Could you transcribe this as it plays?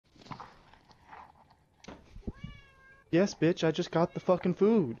Yes, bitch, I just got the fucking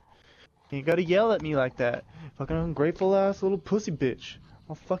food. You gotta yell at me like that. Fucking ungrateful ass little pussy bitch.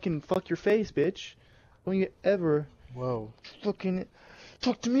 I'll fucking fuck your face, bitch. Don't you ever Whoa. fucking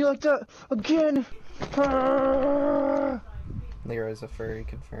talk to me like that again. Leeroy's a furry,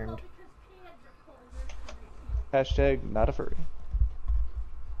 confirmed. Hashtag not a furry.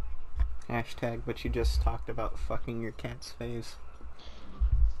 Hashtag, but you just talked about fucking your cat's face.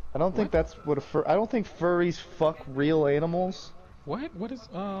 I don't think that's what I don't think furries fuck real animals. What? What is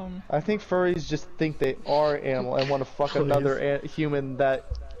I think furries just think they are an animal and want to fuck another human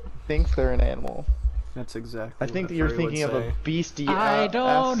that thinks they're an animal. That's exactly. I think what that you're furry would thinking of say. a beastie. I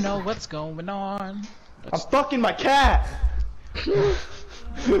don't know what's going on. I'm fucking my cat. Clip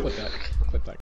that. Clip that.